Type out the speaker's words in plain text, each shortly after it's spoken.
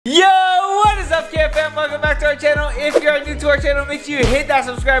if you're new to our channel, make sure you hit that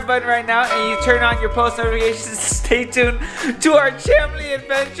subscribe button right now and you turn on your post notifications. Stay tuned to our Shamley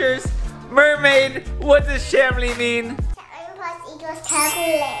adventures. Mermaid, what does Shamley mean?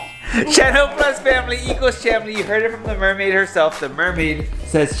 Channel plus family equals Shamley. You heard it from the mermaid herself. The mermaid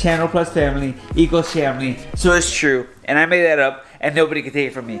says channel plus family equals Shamley. So it's true. And I made that up and nobody can take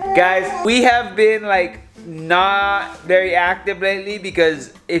it from me. Guys, we have been like not very active lately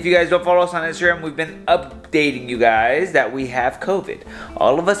because if you guys don't follow us on Instagram, we've been updating you guys that we have COVID.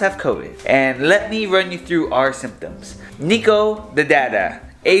 All of us have COVID. And let me run you through our symptoms. Nico, the dada,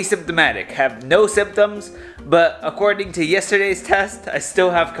 asymptomatic, have no symptoms, but according to yesterday's test, I still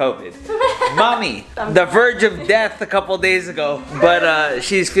have COVID. Mommy, the verge of death a couple days ago, but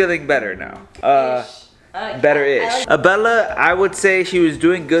she's feeling better now. Better-ish. Abella, I would say she was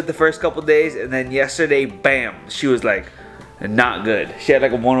doing good the first couple days, and then yesterday, bam, she was like not good. She had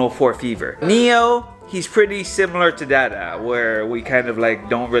like a 104 fever. Neo, he's pretty similar to Dada, where we kind of like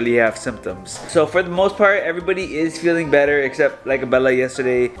don't really have symptoms. So for the most part, everybody is feeling better, except like Abella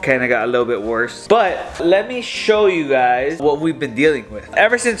yesterday kind of got a little bit worse. But let me show you guys what we've been dealing with.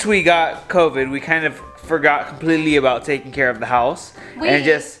 Ever since we got COVID, we kind of forgot completely about taking care of the house.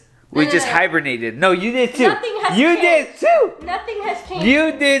 We just hibernated. No, you did too. Nothing has changed. Did too. Nothing has changed.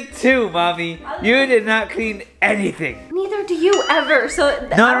 You did too, Mommy. You did not clean anything. Neither do you ever. So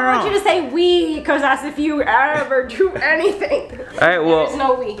I don't want you to say we, because that's if you ever do anything. All right, well, there's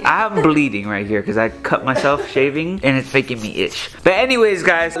no we. I'm bleeding right here because I cut myself shaving and it's making me itch. But anyways,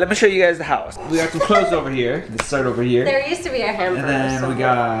 guys, let me show you guys the house. We got some clothes over here. Let's start over here. There used to be a hamper. And then we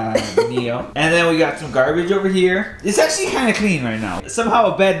got Neo. And then we got some garbage over here. It's actually kind of clean right now.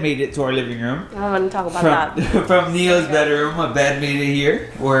 Somehow a bed made it to our living room. I don't want to talk about that. From Neo's bedroom, a bed made it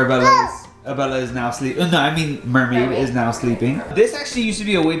here where Abella is now sleeping. No, I mean Mermaid is now sleeping. This actually used to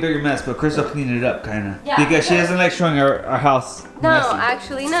be a way bigger mess, but Crystal cleaned it up kind of. Yeah, because she doesn't like showing our house messy.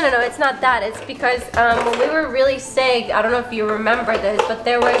 Actually, no, it's not that. It's because when we were really sick, I don't know if you remember this, but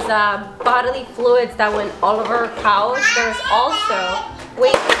there was bodily fluids that went all over our couch. There was also,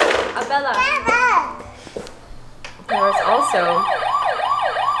 wait, Abella. There was also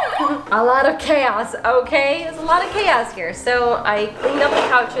a lot of chaos, okay? There's a lot of chaos here. So I cleaned up the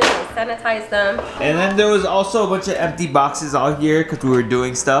couches, I sanitized them. And then there was also a bunch of empty boxes out here because we were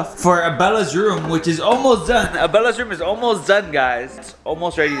doing stuff. For Abella's room, which is almost done. Abella's room is almost done, guys. It's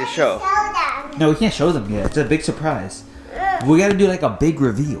almost ready to show. No, we can't show them yet. It's a big surprise. We gotta do like a big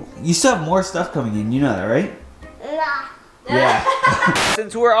reveal. You still have more stuff coming in, you know that, right? Yeah.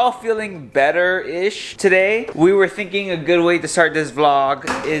 Since we're all feeling better-ish today, we were thinking a good way to start this vlog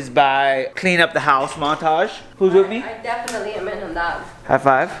is by clean up the house montage. Who's with me? I definitely am in on that. High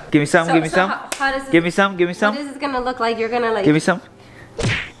five. Give me some, give me some. How does this, give me some, give me some. What is this gonna look like? You're gonna like... Give me some.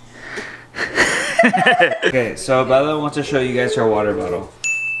 Okay, so Bella wants to show you guys her water bottle.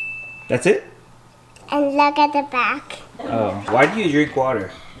 That's it? And look at the back. Oh, why do you drink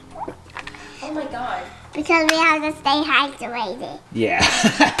water? Oh my god. Because we have to stay hydrated. Yeah.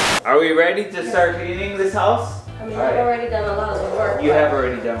 Are we ready to start cleaning this house? I mean, I've already done a lot of the work. You have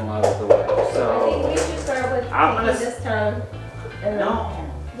already done a lot of the work, so... I think we should start with taking this down.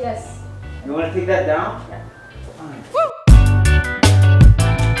 No. Yes. You want to take that down? Yeah. Fine.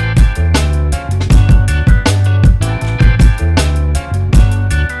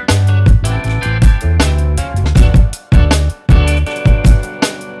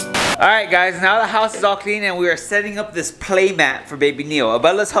 Alright guys, now the house is all clean and we are setting up this play mat for baby Neo.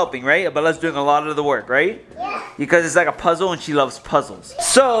 Abella's helping, right? Abella's doing a lot of the work, right? Yeah. Because it's like a puzzle and she loves puzzles.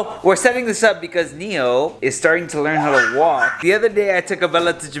 So, we're setting this up because Neo is starting to learn how to walk. The other day I took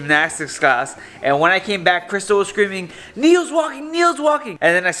Abella to gymnastics class and when I came back, Crystal was screaming, "Neo's walking, Neo's walking!"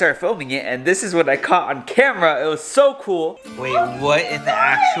 And then I started filming it and this is what I caught on camera. It was so cool. Wait, what in the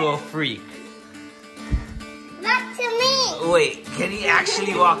actual freak? Not to me. Wait, can he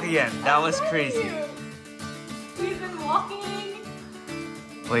actually walk again? That was crazy. He's been walking.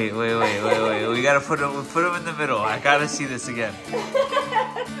 Wait. We gotta put him in the middle. I gotta see this again.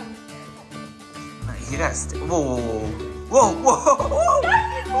 He does. Whoa. What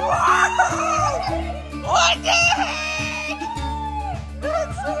the heck?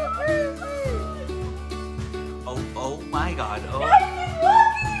 That's so crazy. Oh my god. Oh.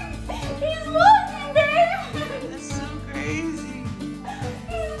 He's walking, babe. That's so crazy.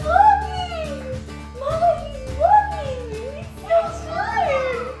 He's walking. Mama, he's walking. He's so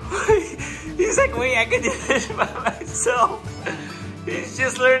tired. He's like, wait, I can do this by myself. He's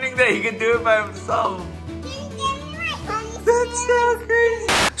just learning that he can do it by himself. That's so crazy.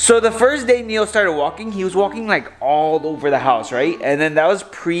 So the first day Neil started walking, he was walking like all over the house, right? And then that was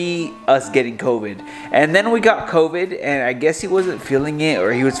pre us getting COVID. And then we got COVID, and I guess he wasn't feeling it,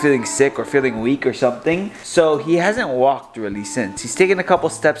 or he was feeling sick or feeling weak or something. So he hasn't walked really since. He's taken a couple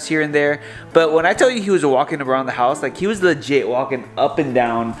steps here and there. But when I tell you he was walking around the house, like he was legit walking up and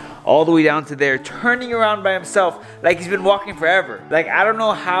down, all the way down to there, turning around by himself like he's been walking forever. Like, I don't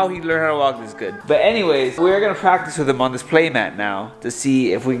know how he learned how to walk this good. But anyways, we're gonna practice with him on this play mat now to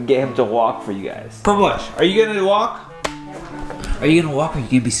see if we can get him to walk for you guys. Pabush, are you gonna walk? Are you gonna walk or are you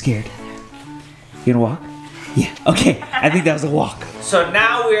gonna be scared? You gonna walk? Yeah, okay, I think that was a walk. So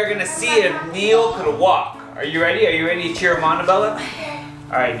now we are gonna see if Neil could walk. Are you ready? Are you ready to cheer him on, Bella?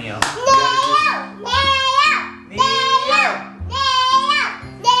 All right, Neil.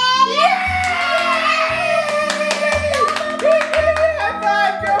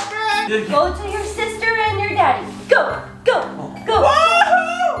 Go to your sister and your daddy. Go, go, go.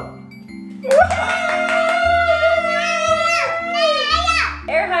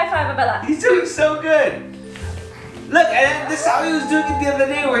 Air high five, Bella. He's doing so good. Look, and this is how he was doing it the other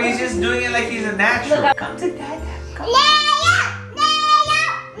day, where he's just doing it like he's a natural. Look, come to dad. Come.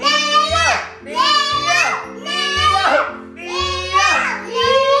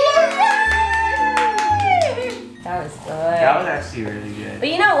 That was good. That was actually really good. But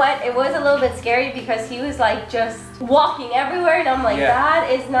you know what? It was a little bit scary because he was like just walking everywhere, and I'm like, that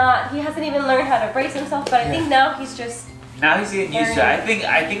is not. He hasn't even learned how to brace himself. But I think now he's just. Now he's getting used to it.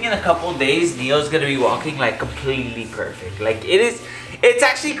 I think in a couple days Neil's gonna be walking like completely perfect. Like it's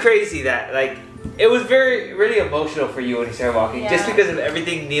actually crazy that like it was really emotional for you when he started walking, just because of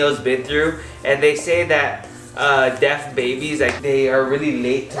everything Neil's been through. And they say that deaf babies, like, they are really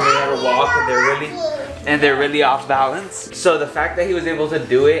late to learn how to walk, and they're really off balance. So the fact that he was able to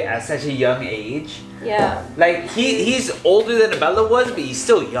do it at such a young age, like he's older than Bella was, but he's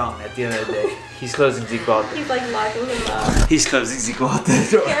still young at the end of the day. He's closing Zico out there. He's like locking him up. He's closing Zico out the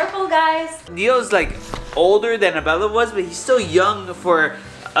door. Careful, guys. Neil's like older than Abella was, but he's still young for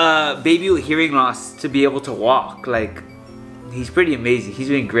a baby with hearing loss to be able to walk. Like, he's pretty amazing. He's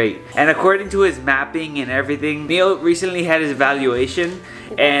doing great. And according to his mapping and everything, Neil recently had his evaluation,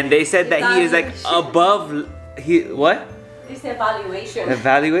 and they said that he is like above. What? You said evaluation.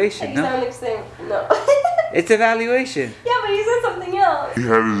 Evaluation? No. No. It's evaluation. Yeah, but you said something else. He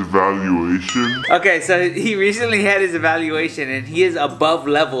had his evaluation. Okay, so he recently had his evaluation, and he is above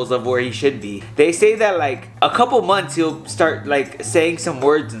levels of where he should be. They say that like a couple months he'll start like saying some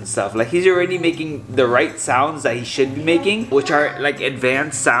words and stuff. Like, he's already making the right sounds that he should be making, which are like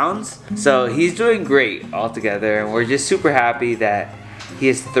advanced sounds. So he's doing great altogether, and we're just super happy that he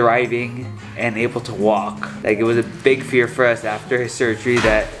is thriving and able to walk. Like, it was a big fear for us after his surgery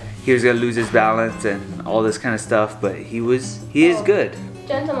that he was gonna lose his balance and all this kind of stuff, but he is good.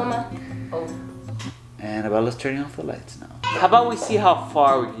 Gentle, mama. Oh. And Abella's turning off the lights now. How about we see how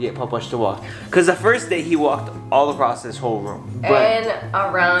far we can get Papash to walk? Because the first day he walked all across this whole room. But, and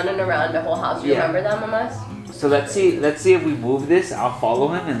around the whole house. You remember that, mamas? So let's see if we move this. I'll follow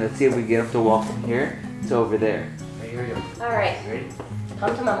him, and let's see if we get him to walk from here to over there. Right, here we go. All right. Ready?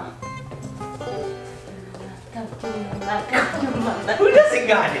 Come to mama. Come to mama. Come to mama. Who doesn't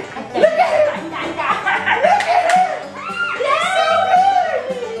got it? Look at him! Look at him!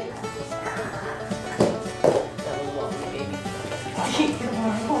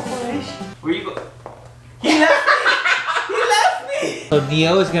 Where you go? He left me! He left me! So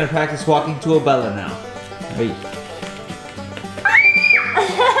Neo is gonna practice walking to Abella now. Wait.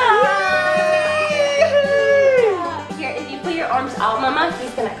 Here, if you put your arms out, mama,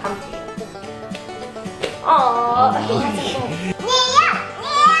 he's gonna come to you. Aww.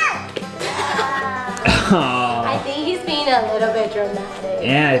 I think he's being a little bit dramatic.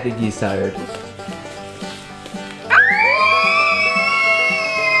 Yeah, I think he's tired.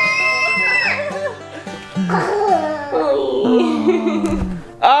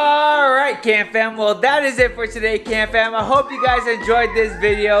 Alright, Cam Fam, well that is it for today, Cam Fam. I hope you guys enjoyed this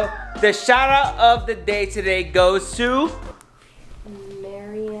video. The shout out of the day today goes to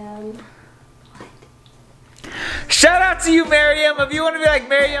Miriam. Shout out to you, Miriam. If you want to be like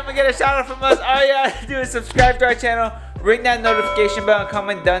Miriam and get a shout out from us, all you gotta do is subscribe to our channel, ring that notification bell, and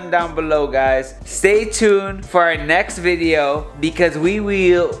comment down below, guys. Stay tuned for our next video because we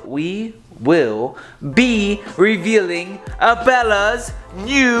will be revealing Abella's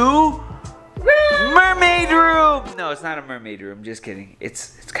new mermaid room. No, it's not a mermaid room. Just kidding.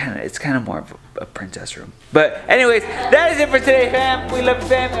 It's kind of more of a princess room. But anyways, that is it for today, fam. We love you,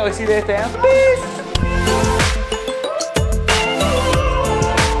 fam. And we'll see you later, fam. Peace.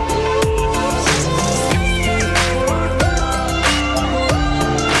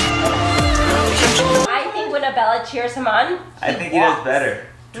 cheers him on, I think he does walks. better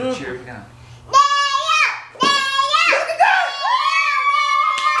to cheer him on.